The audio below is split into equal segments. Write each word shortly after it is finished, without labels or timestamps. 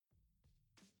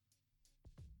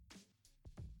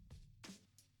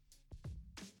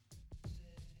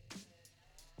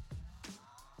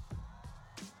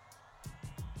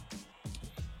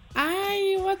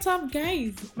what's up,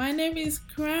 guys? My name is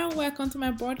Crown. Welcome to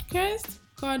my podcast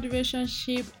called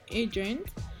Relationship Agent,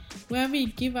 where we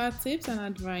give our tips and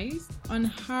advice on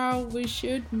how we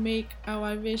should make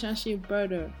our relationship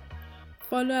better.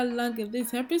 Follow along in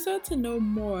this episode to know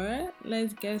more.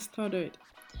 Let's get started.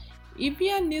 If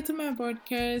you are new to my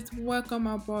podcast, welcome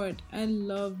aboard. I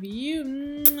love you.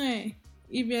 Mwah.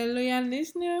 If you're a loyal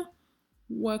listener,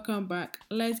 welcome back.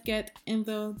 Let's get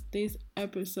into this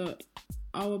episode.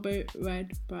 I will be right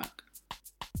back.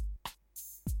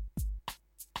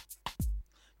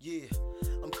 Yeah,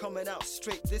 I'm coming out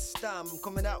straight this time. I'm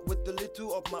coming out with a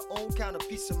little of my own kind of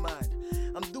peace of mind.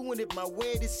 I'm doing it my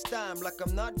way this time, like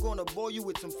I'm not gonna bore you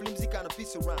with some flimsy kind of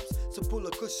piece of rhymes. So pull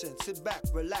a cushion, sit back,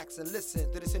 relax, and listen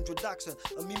to this introduction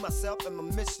of me, myself, and my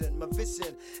mission. My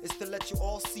vision is to let you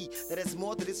all see that there's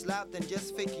more to this life than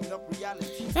just faking up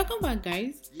reality. Welcome back,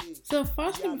 guys. Yeah, So,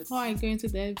 firstly, reality. before I go into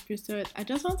the episode, I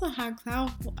just want to ask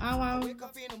I wake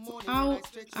up in the morning and how I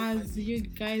stretch your has body. you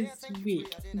guys' Thank you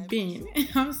week for your been?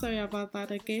 I'm sorry about that.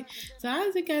 Okay, so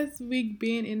how's you guys' week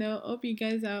been? Hope you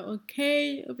guys are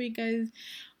okay. Hope you guys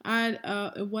had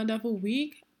a wonderful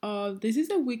week. This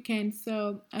is a weekend,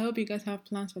 so I hope you guys have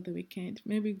plans for the weekend.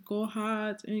 Maybe go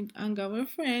out and hang out with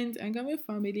friends, hang out with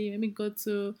family. Maybe go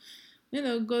to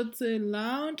a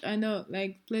lounge. I know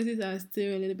like places are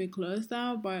still a little bit closed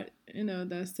down, but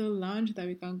there's still lounge that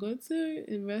we can go to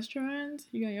in restaurants.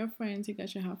 You and your friends, you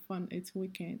guys should have fun. It's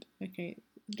weekend, okay?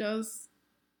 Just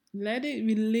let it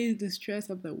release the stress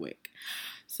of the week.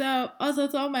 So also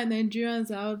to all my Nigerians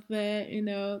out there,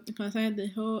 concerning the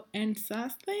whole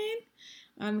NSAS thing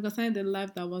and concerning the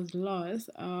life that was lost.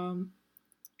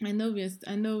 I know we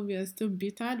are still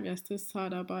bitter, we are still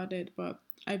sad about it, but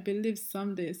I believe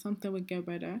someday something will get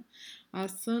better.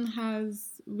 As soon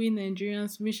as we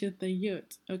Nigerians, which is the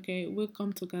youth, okay, we'll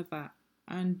come together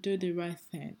and do the right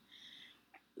thing.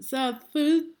 So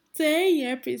for today's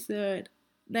episode,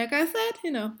 like I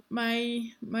said,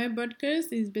 my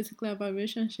podcast is basically about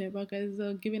relationship, okay,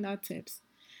 so giving out tips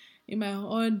in my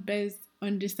own best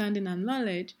understanding and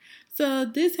knowledge. So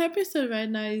this episode right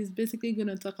now is basically going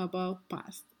to talk about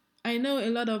past. I know a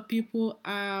lot of people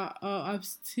are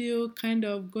still kind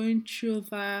of going through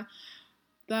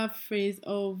that phase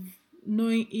of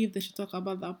knowing if they should talk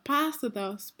about their past or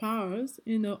their spouse,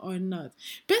 or not.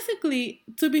 Basically,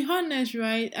 to be honest,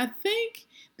 right, I think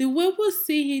the way we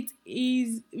see it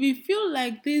is we feel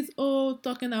like this all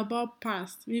talking about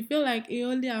past. We feel like it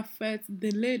only affects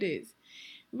the ladies.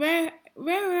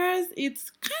 Whereas it's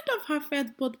kind of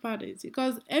affects both parties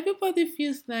because everybody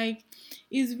feels like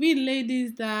it's we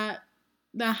ladies that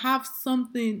have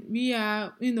something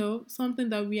something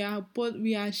that we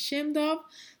are ashamed of,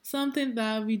 something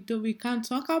that we can't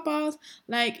talk about.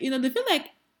 Like, they feel like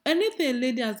anything a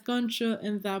lady has gone through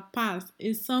in their past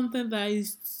is something that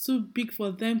is too big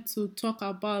for them to talk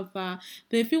about. That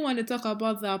they feel when they talk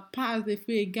about their past, they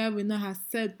feel a guy will not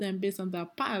accept them based on their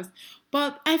past.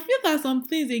 But I feel that some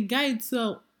things a guy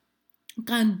itself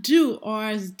can do or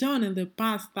has done in the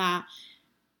past that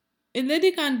a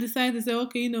lady can decide to say,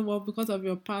 okay, what, because of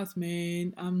your past,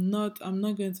 man, I'm not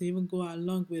going to even go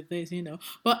along with this.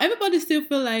 But everybody still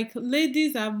feel like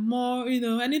ladies are more,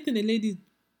 anything a lady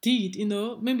did,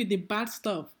 maybe the bad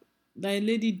stuff that a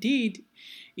lady did,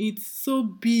 it's so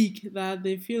big that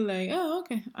they feel like, oh,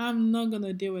 okay, I'm not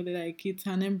gonna deal with it. Like it's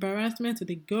an embarrassment to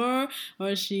the girl,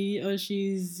 or she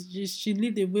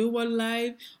lived a wayward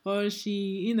life, or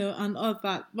and all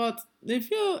that. But they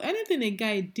feel anything a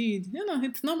guy did,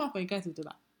 it's normal for a guy to do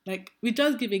that. Like we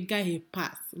just give a guy a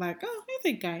pass. Like, oh,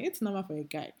 he's a guy, it's normal for a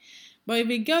guy. But if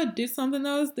a girl did something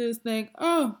else, there's like,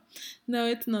 oh, no,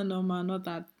 it's not normal, not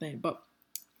that thing. But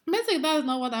basically, that's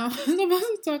not what I'm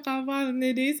supposed to talk about,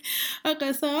 ladies.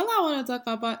 Okay, so all I want to talk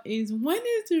about is when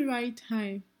is the right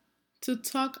time to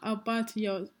talk about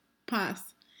your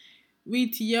past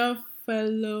with your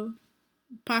fellow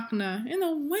partner.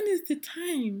 When is the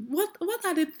time? What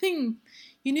are the things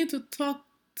you need to talk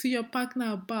to your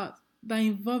partner about that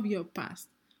involve your past?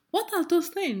 What are those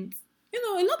things?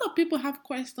 A lot of people have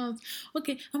questions.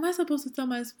 Okay, am I supposed to tell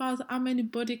my spouse how many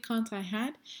body counts I had?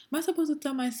 Am I supposed to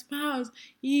tell my spouse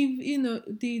if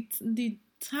the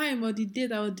time or the day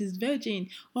that I was this virgin?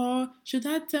 Or should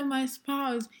I tell my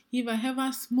spouse if I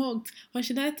ever smoked? Or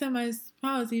should I tell my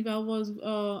spouse if I was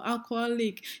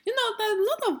alcoholic? There's a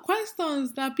lot of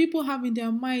questions that people have in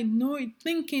their mind,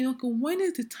 thinking, okay, when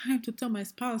is the time to tell my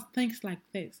spouse things like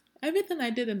this? Everything I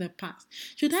did in the past.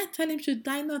 Should I tell him? Should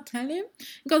I not tell him?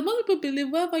 Because most people believe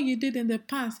whatever you did in the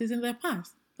past is in the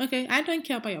past. Okay, I don't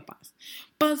care about your past.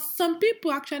 But some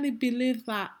people actually believe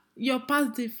that your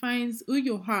past defines who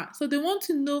you are. So they want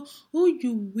to know who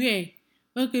you were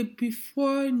Okay,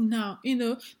 before now, they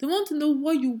want to know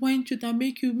what you went through that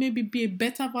make you maybe be a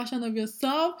better version of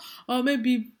yourself, or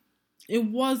maybe a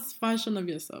worse version of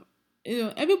yourself.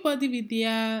 Everybody with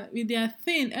their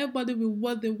thing, everybody with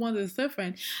what they want is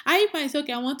different. I might say,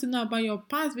 okay, I want to know about your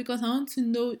past because I want to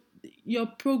know your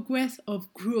progress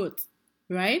of growth,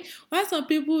 right? Why some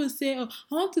people will say, oh,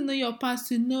 I want to know your past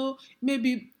to know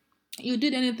maybe you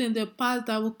did anything in the past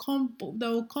that will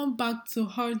come back to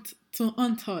haunt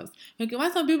us. Okay, why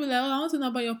some people like, oh, I want to know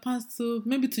about your past to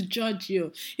maybe to judge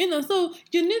you. So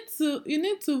you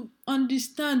need to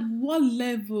understand what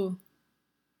level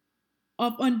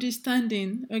of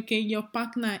understanding, okay, your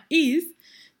partner is.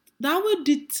 That will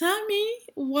determine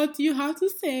what you have to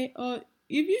say, or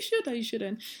if you should or you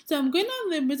shouldn't. So I'm going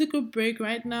on the musical break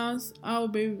right now. So I'll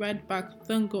be right back.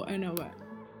 Don't go anywhere.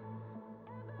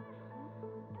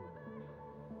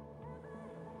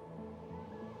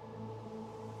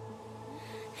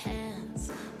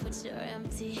 Hands, put your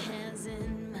empty hands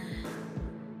in mine.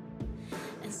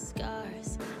 And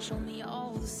scars, show me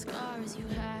all the scars you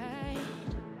hide.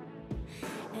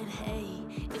 And hey,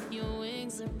 if your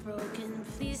wings are broken,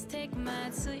 please take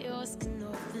mine so yours can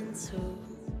open too.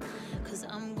 Cause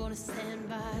I'm gonna stand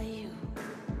by you.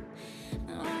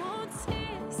 Oh,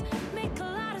 tears make a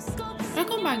lot of scopes.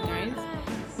 Welcome back, guys.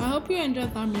 I hope you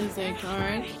enjoyed that music,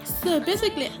 alright? So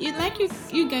basically, you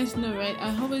guys know, right?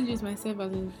 I always use myself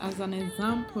as an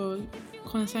example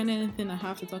concerning anything I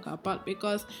have to talk about,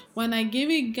 because when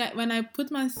I put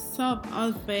myself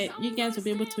out there, you guys will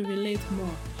be able to relate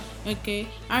more. Okay,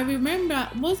 I remember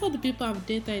most of the people I've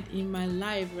dated in my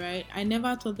life, right? I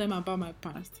never told them about my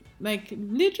past. Like,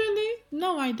 literally,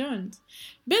 no, I don't.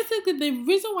 Basically, the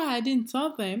reason why I didn't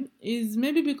tell them is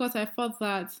maybe because I thought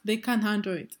that they can't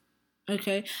handle it.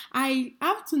 Okay, I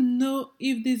have to know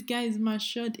if this guy is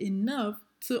matured enough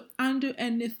to handle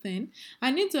anything. I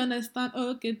need to understand, oh,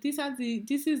 okay, this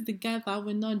is the guy that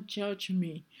will not judge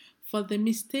me for the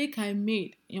mistake I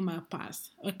made in my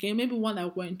past. Okay, maybe one I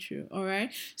went through. All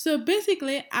right. So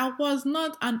basically, I was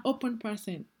not an open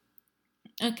person.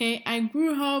 Okay, I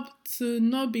grew up to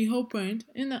not be open.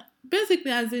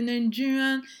 Basically, as a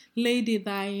Nigerian lady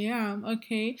that I am,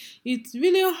 okay, it's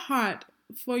really hard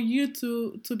for you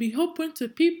to be open to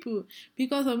people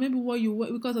because of maybe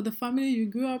because of the family you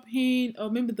grew up in, or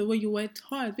maybe the way you were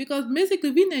taught. Because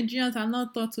basically, we Nigerians are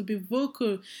not taught to be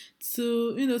vocal,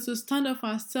 to stand up for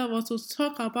ourselves or to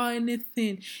talk about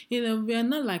anything. We are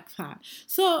not like that.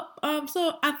 So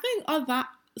I think all that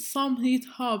some hit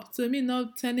up to me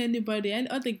not telling anybody and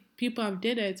other people I've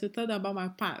dated to tell them about my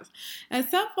past,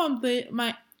 except from the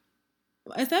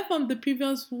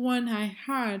previous one I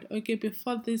had, okay,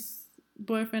 before this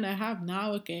boyfriend I have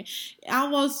now, okay, I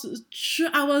was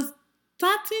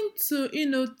starting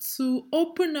to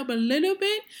open up a little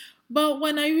bit. But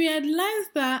when I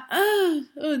realized that, oh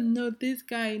no, this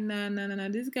guy, nah,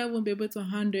 this guy won't be able to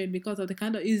handle it because of the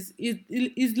kind of his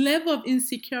level of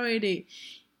insecurity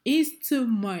is too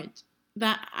much,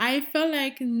 that I felt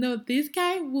like, no, this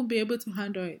guy won't be able to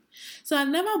handle it. So I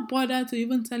never bothered to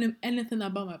even tell him anything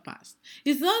about my past.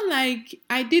 It's not like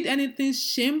I did anything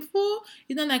shameful.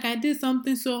 It's not like I did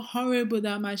something so horrible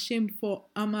that I'm ashamed for.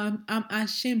 I'm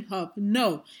ashamed of.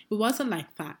 No, it wasn't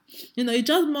like that. It's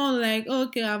just more like,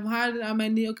 okay, I've had how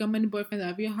many boyfriends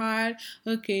have you had?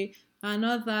 Okay, and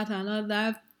all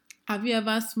that. Have you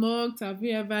ever smoked? Have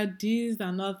you ever this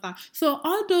and all that? So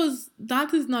all those,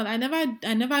 that is not. I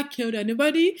never killed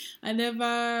anybody. I don't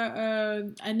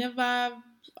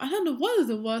know what is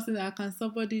the worst thing that can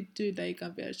somebody do that you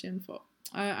can be ashamed for.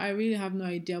 I really have no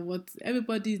idea what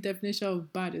everybody's definition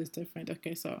of bad is different.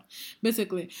 Okay, so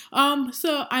basically,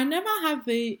 so I never have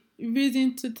the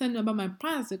reason to tell him about my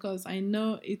past because I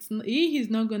know he's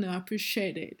not gonna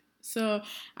appreciate it. So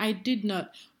I did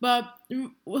not. But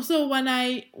so when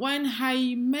I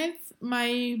met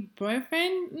my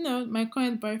boyfriend, my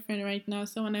current boyfriend right now.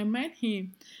 So when I met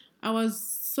him, I was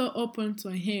so open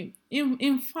to him.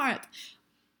 In fact,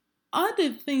 all the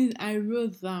things I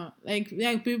wrote down, like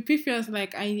previous,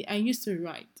 like I used to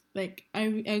write. Like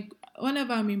I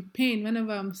whenever I'm in pain,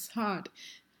 whenever I'm sad,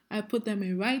 I put them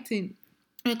in writing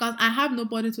because I have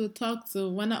nobody to talk to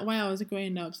while I was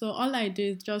growing up. So all I do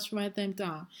is just write them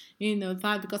down.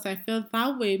 That because I felt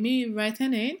that way. Me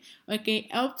writing it, okay,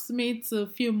 helps me to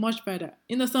feel much better.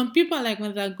 Some people like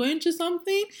when they're going through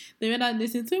something, they rather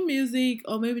listen to music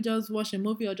or maybe just watch a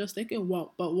movie or just take a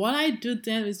walk. But what I do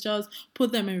then is just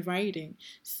put them in writing.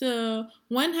 So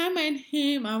when I met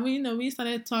him and we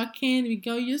started talking, we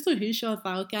got used to each other.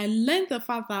 Okay, I learned the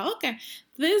fact that okay,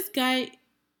 this guy,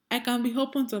 I can be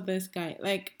open to this guy.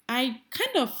 Like, I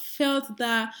kind of felt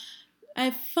that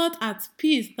I felt at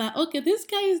peace that okay, this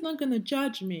guy is not gonna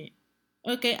judge me.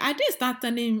 Okay, I did start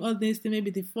telling him all this thing maybe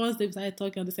the first day we started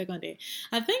talking on the second day.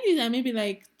 I think it's maybe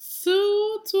like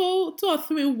 2 or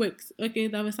 3 weeks, okay,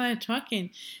 that we started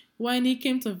talking when he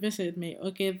came to visit me.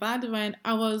 Okay, that when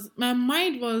my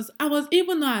mind was, I was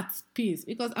even not at peace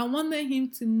because I wanted him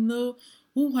to know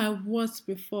who I was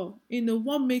before.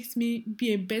 What makes me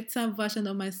be a better version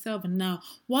of myself now.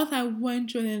 What I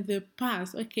went through in the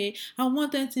past. Okay, I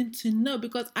wanted him to know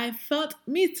because I felt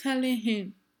me telling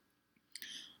him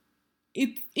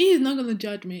he is not going to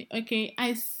judge me. Okay,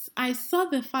 I saw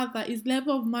the fact that his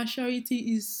level of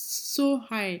maturity is so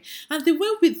high, and the way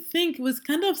we think was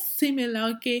kind of similar.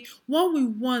 Okay, what we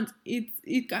want, it's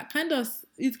kind of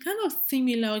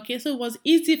similar. Okay, so it was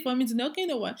easy for me to know. Okay, you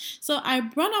know what? So I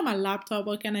brought out my laptop.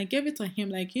 Okay, and I gave it to him.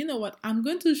 Like, you know what? I'm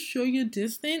going to show you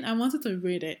this thing. I wanted to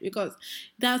read it because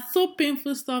that's so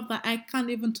painful stuff that I can't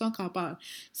even talk about.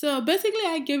 So basically,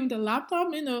 I gave him the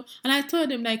laptop. And I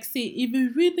told him like, see, if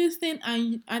you read this thing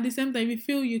and at the same time you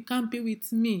feel you can't be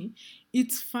with me,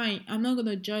 it's fine. I'm not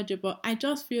gonna judge you, but I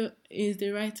just feel it's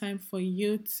the right time for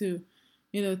you to,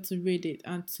 to read it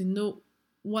and to know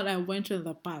what I went through in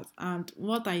the past and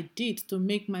what I did to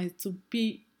make to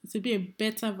be a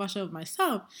better version of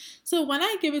myself. So when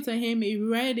I gave it to him, he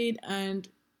read it and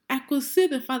I could see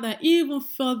the fact that he even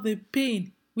felt the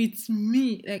pain with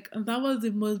me. Like that was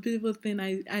the most beautiful thing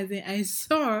I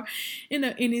saw, in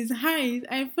his eyes.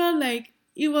 I felt like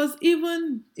it was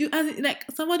even like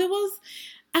somebody was.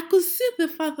 I could see the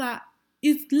fact that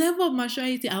his level of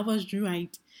maturity. I was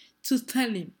right to tell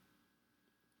him.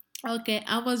 Okay,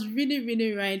 I was really,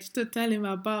 really right to tell him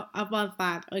about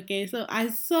that. Okay, so I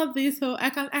saw this whole. I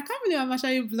can't believe I'm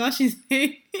actually blushing.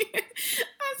 Okay,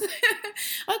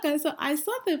 so I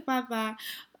saw the fact that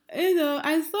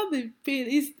I saw the pain.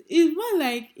 It's more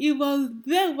like it was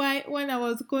there when I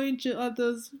was going through all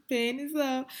those pain.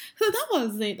 So that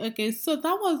was it. Okay, so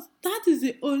that is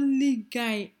the only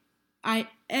guy I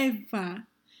ever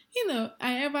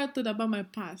I ever thought about my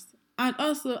past, and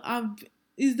also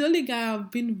is the only guy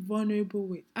I've been vulnerable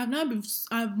with. I've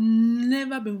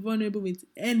never been vulnerable with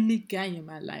any guy in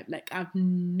my life. Like I've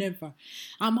never.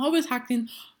 I'm always acting.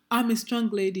 I'm a strong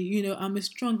lady, I'm a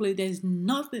strong lady. There's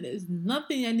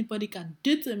nothing anybody can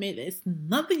do to me. There's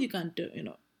nothing you can do.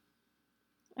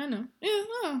 I know. Yeah,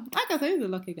 no, like I said, he's a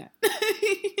lucky guy.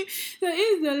 So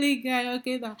he's the only guy,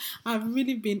 okay, that I've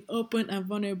really been open and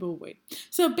vulnerable with.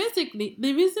 So basically,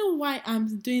 the reason why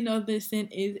I'm doing all this thing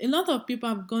is a lot of people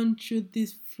have gone through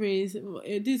this phase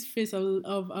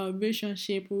of a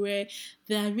relationship where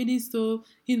they are really so,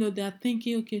 they are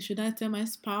thinking, okay, should I tell my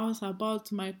spouse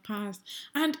about my past?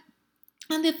 And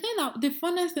the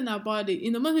funnest thing about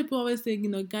it, most people always say,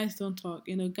 guys don't talk,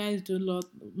 guys do a lot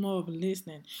more of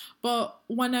listening. But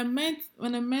when I met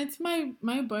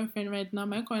my boyfriend right now,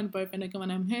 my current boyfriend, okay,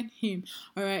 when I met him,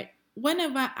 all right,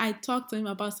 whenever I talk to him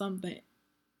about something,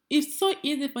 it's so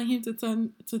easy for him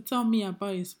to tell me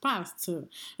about his past too.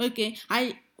 Okay,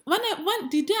 when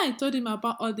the day I told him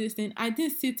about all these things, I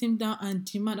didn't sit him down and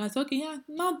demand. I said, okay, yeah,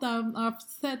 now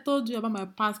that told you about my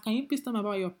past, can you please tell me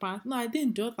about your past? No, I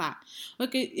didn't do that.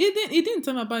 Okay, he didn't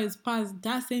tell me about his past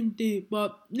that same day,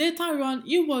 but later on,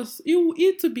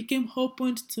 he too became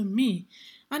open to me.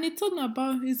 And he told me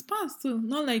about his past too.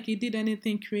 Not like he did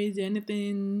anything crazy,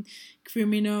 anything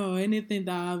criminal, or anything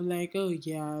that I'm like, oh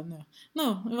yeah, no.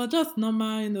 No, it was just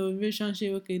normal,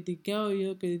 relationship. Okay, the girl,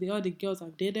 all the girls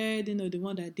I've dated, the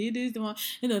one that did this, the one,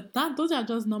 those are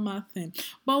just normal things.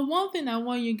 But one thing I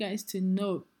want you guys to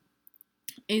know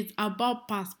is about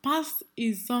past. Past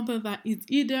is something that is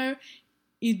either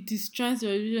it destroys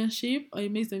your relationship or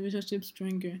it makes the relationship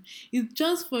stronger. It's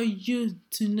just for you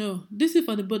to know. This is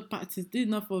for the both parties. This is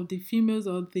not for the females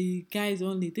or the guys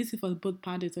only. This is for the both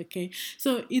parties, okay?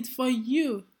 So it's for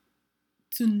you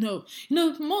to know.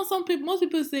 Most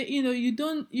people say,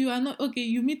 you are not okay.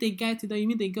 You meet a guy today, you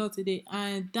meet a girl today,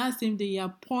 and that same day you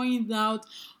are pouring out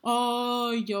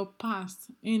all your past,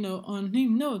 on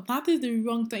him. No, that is the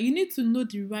wrong time. You need to know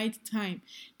the right time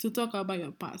to talk about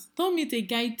your past. Don't meet a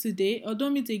guy today or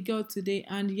don't meet a girl today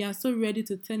and you are so ready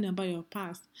to tell them about your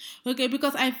past. Okay,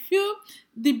 because I feel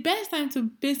the best time to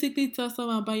basically tell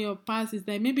someone about your past is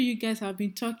that maybe you guys have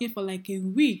been talking for like a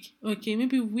week, okay,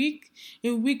 maybe a week,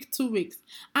 2 weeks.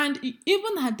 And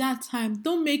even at that time,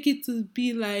 don't make it to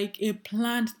be like a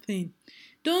planned thing.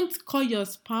 Don't call your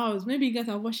spouse. Maybe you guys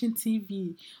are watching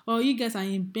TV, or you guys are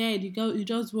in bed, you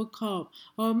just woke up,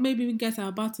 or maybe you guys are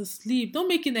about to sleep. Don't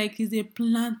make it like it's a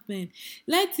planned thing.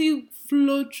 Let it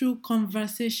flow through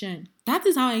conversation. That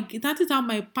is how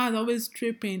my past always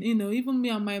tripping, even me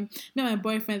and my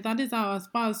boyfriend, that is how our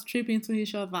spouse trip into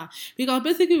each other. Because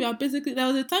basically there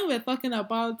was a time we were talking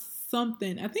about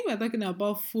something. I think we were talking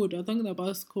about food or talking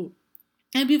about school.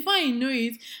 And before I know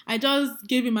it, I just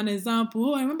gave him an example.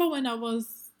 Oh, I remember when I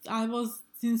was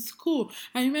in school.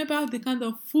 I remember the kind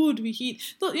of food we eat.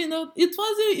 So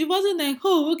it wasn't like,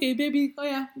 oh, okay, baby, oh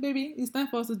yeah, baby, it's time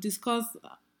for us to discuss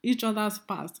each other's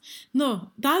past.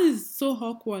 No, that is so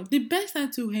awkward. The best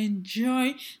time to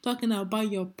enjoy talking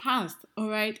about your past, all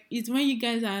right, is when you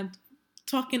guys are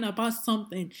talking about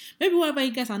something. Maybe whatever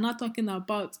you guys are not talking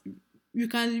about, you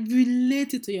can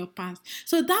relate it to your past.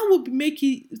 So that would make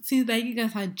it seem like you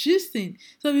guys are gisting.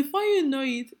 So before you know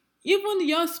it, even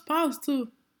your spouse too,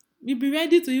 you'll be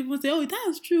ready to even say, oh,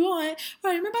 that's true. Oh, I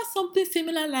remember something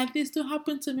similar like this to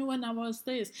happen to me when I was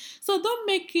this. So don't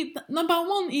make it, number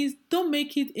one is don't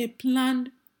make it a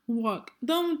planned work.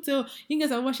 Don't tell, you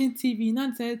guys are watching TV,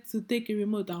 not decide to take a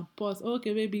remote and pause.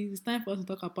 Okay, baby, it's time for us to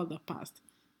talk about the past.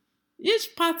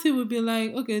 Each party will be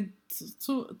like, okay,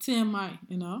 to TMI,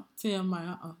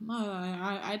 TMI. No,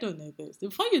 I don't know this.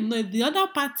 Before you know it, the other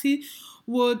party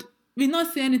will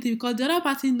not say anything, because the other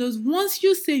party knows once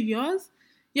you say yours,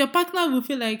 your partner will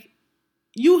feel like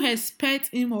you expect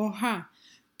him or her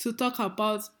to talk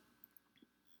about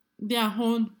their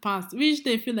own past, which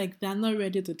they feel like they're not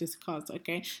ready to discuss,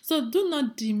 okay? So do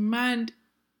not demand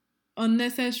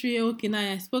unnecessary, okay, now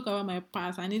I spoke about my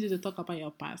past, I need you to talk about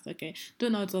your past, okay? Do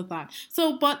not do that.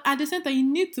 So, but at the same time, you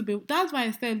need to be, that's why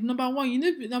I said, number one, you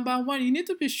need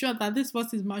to be sure that this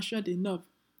person is matured enough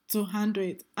to handle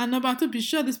it. And number two, be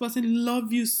sure this person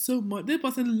love you so much. This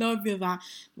person love you that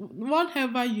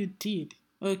whatever you did,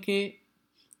 okay,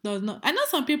 does not. I know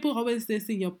some people always say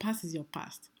your past is your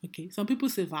past. Okay, some people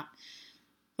say that.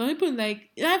 Some people like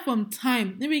from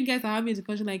time. Maybe you guys are having a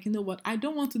discussion like, you know what? I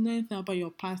don't want to know anything about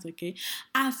your past. Okay,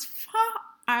 as far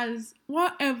as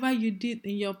whatever you did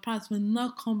in your past will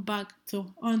not come back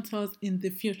to haunt us in the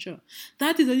future.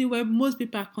 That is only where most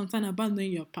people are concerned about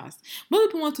knowing your past. Most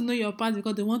people want to know your past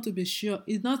because they want to be sure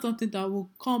it's not something that will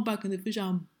come back in the future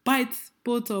and bite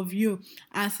both of you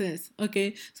asses.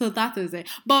 Okay, so that is it.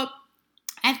 But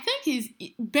I think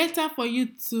it's better for you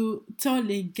to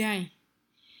tell a guy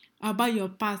about your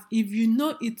past if you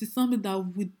know it is something that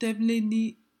would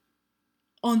definitely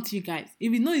haunt you guys.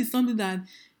 If you know it's something that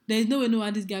there is no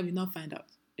way this guy will not find out.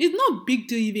 It's not big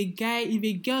deal if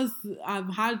a girls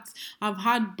have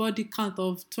had body count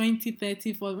of 20,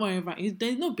 30, 40, whatever.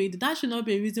 There's no big deal. That should not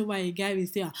be a reason why a guy will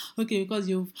say, okay, because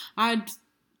you've had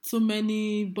so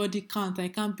many body count, I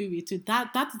can't be with you.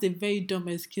 That is a very dumb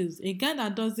excuse. A guy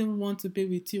that doesn't want to be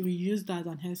with you will use that as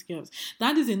an excuse.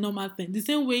 That is a normal thing. The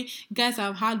same way guys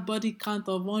have had body count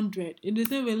of 100. In the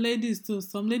same way ladies too.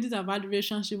 Some ladies have had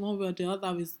relationship one way or the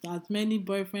other with as many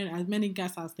boyfriends, as many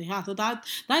guys as they have. So that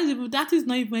is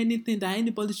not even anything that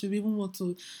anybody should even want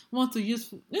to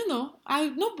use.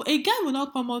 A guy will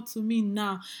not come up to me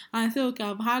now and say, okay,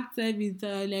 I've had sex with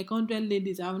like 100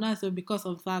 ladies. I will not say because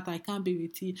of that I can't be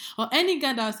with you. Or any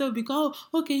guy that will say, because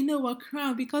okay, you know what,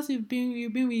 Crown, because you've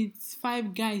been with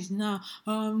 5 guys now,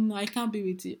 I can't be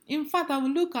with you. In fact, I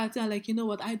will look at it and like, you know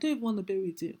what, I don't even want to be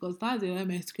with you, because that's the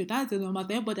MSQ, that's the normal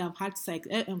thing. Everybody have had sex.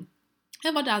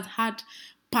 Everybody has had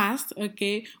past,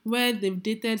 okay, where they've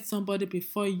dated somebody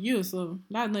before you, so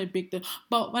that's not a big deal.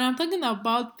 But when I'm talking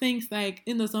about things like,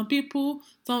 some people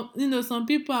are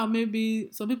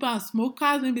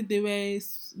smokers, maybe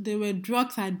they were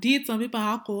drugs addicts, some people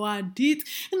are alcohol addicts,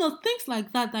 things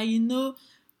like that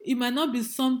it might not be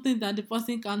something that the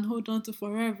person can hold on to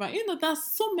forever. There's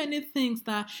so many things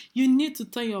that you need to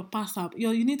tell your past up.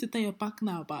 You need to tell your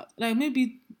partner about. Like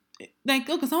maybe,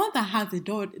 okay, someone that has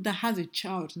a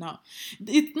child now.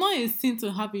 It's not a sin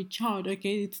to have a child,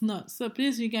 okay? It's not. So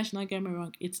please, you guys should not get me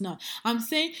wrong. It's not. I'm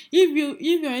saying if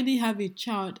you already have a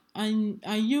child and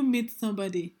you meet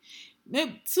somebody,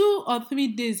 maybe 2 or 3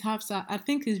 days after, I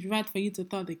think it's right for you to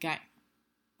tell the guy.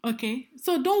 Okay,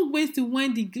 so don't waste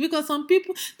it because some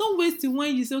people don't waste it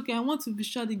when you say, okay, I want to be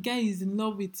sure the guy is in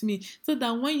love with me, so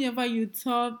that whenever you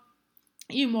tell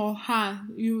him or her,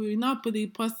 you will not put the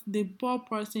poor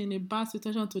person in a bad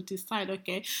situation to decide.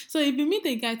 Okay, so if you meet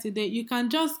a guy today, you can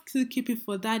just keep it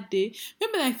for that day.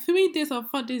 Maybe like 3 days or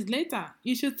 4 days later,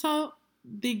 you should tell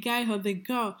the guy or the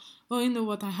girl, oh, you know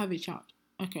what, I have a child.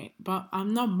 Okay, but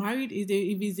I'm not married. If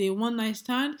it's a one night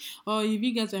stand, or if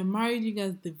you guys are married, you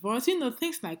guys divorced,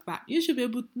 things like that. You should be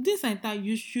able to, this like that,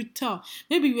 you should tell.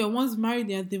 Maybe you were once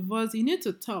married and divorced, you need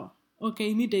to tell.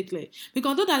 Okay, immediately.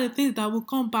 Because those are the things that will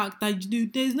come back that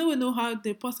there's no way know how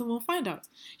the person will find out.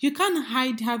 You can't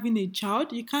hide having a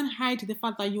child. You can't hide the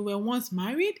fact that you were once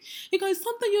married, because it's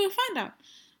something you will find out.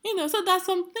 So there's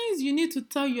some things you need to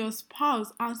tell your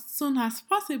spouse as soon as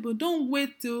possible. Don't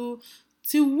wait till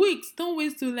 2 weeks. Don't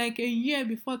wait till like a year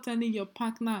before telling your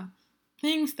partner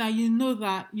things that you know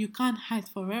that you can't hide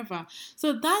forever.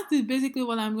 So that is basically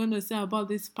what I'm going to say about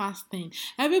this past thing.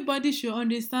 Everybody should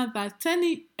understand that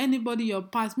telling anybody your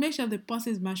past, make sure the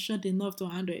person is matured enough to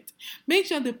handle it. Make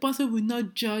sure the person will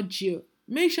not judge you.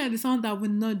 Make sure it's someone that will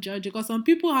not judge you, because some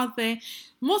people out there,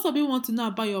 most of you want to know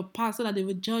about your past so that they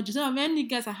will judge you. So many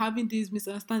guys are having this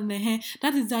misunderstanding.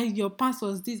 That is why your past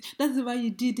was this. That is why you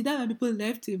did it. That's why people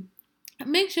left you.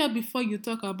 Make sure before you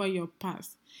talk about your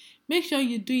past, make sure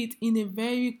you do it in a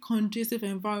very conducive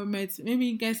environment. Maybe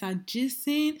you guys are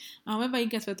gisting, and whatever you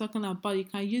guys were talking about, you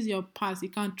can use your past. You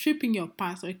can trip in your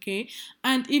past, okay?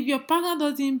 And if your partner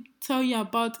doesn't tell you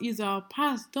about his or her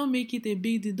past, don't make it a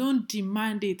big deal. Don't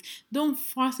demand it. Don't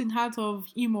force it out of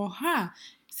him or her.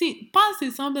 See, past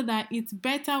is something that it's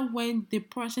better when the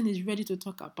person is ready to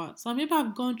talk about. Some people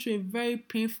have gone through a very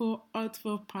painful,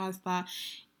 hurtful past that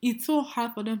it's so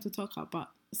hard for them to talk about.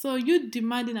 So you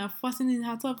demanding and forcing it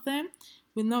out of them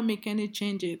will not make any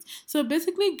changes. So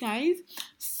basically, guys,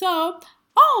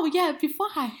 before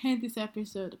I end this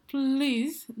episode,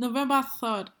 please, November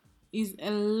 3rd is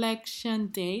election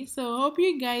day. So I hope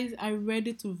you guys are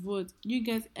ready to vote. You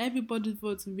guys, everybody's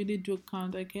votes really do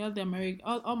count, okay?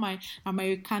 All my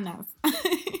Americaners.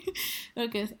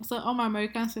 Okay, so all my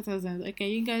American citizens, okay,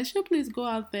 you guys should please go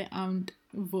out there and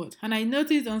vote. And I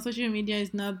noticed on social media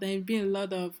is not there's been a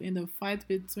lot of fight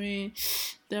between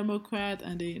Democrat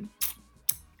and the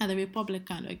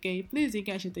Republican. Okay, please, you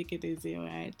guys should take it easy,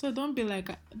 alright? So don't be like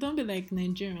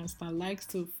Nigerians that likes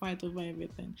to fight over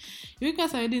everything. You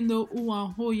guys already know who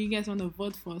and who you guys want to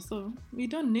vote for, so we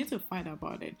don't need to fight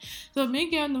about it. So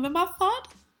make it November 3rd.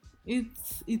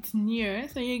 It's near,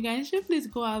 so you guys should please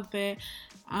go out there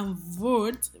and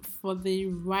vote for the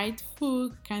rightful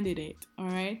candidate. All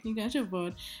right, you guys should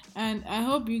vote, and I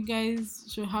hope you guys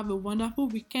should have a wonderful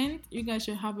weekend. You guys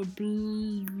should have a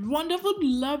wonderful,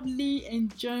 lovely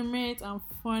enjoyment and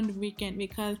fun weekend,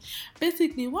 because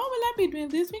basically, what will I be doing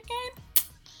this weekend?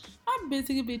 I'll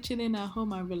basically be chilling at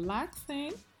home and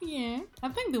relaxing. Yeah, I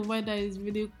think the weather is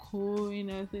really cool,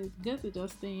 so it's good to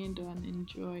just stay indoor and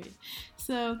enjoy it.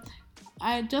 So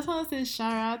I just want to say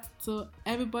shout out to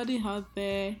everybody out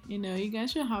there. You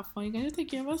guys should have fun. You guys should take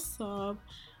care of yourself,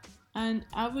 and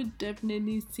I will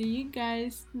definitely see you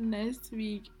guys next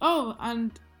week. Oh,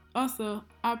 and also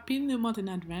happy new month in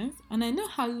advance. And I know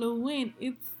Halloween,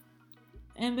 it's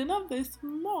ending up this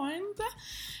month. So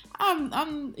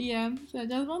I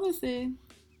just want to say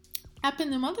happy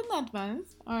new month in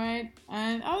advance. Alright,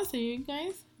 and I'll see you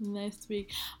guys next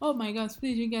week. Oh my gosh,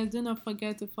 please, you guys do not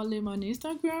forget to follow me on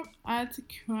Instagram at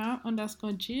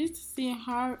crown_gist,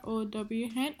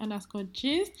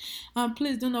 CROWN_gist, and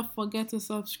please do not forget to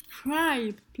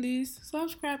subscribe. Please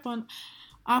subscribe on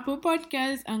Apple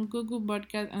Podcasts and Google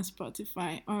Podcasts and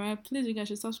Spotify. Alright, please, you guys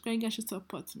should subscribe. You guys should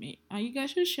support me, and you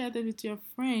guys should share this with your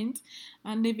friends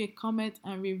and leave a comment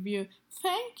and review.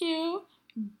 Thank you.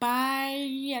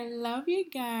 Bye. I love you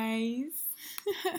guys.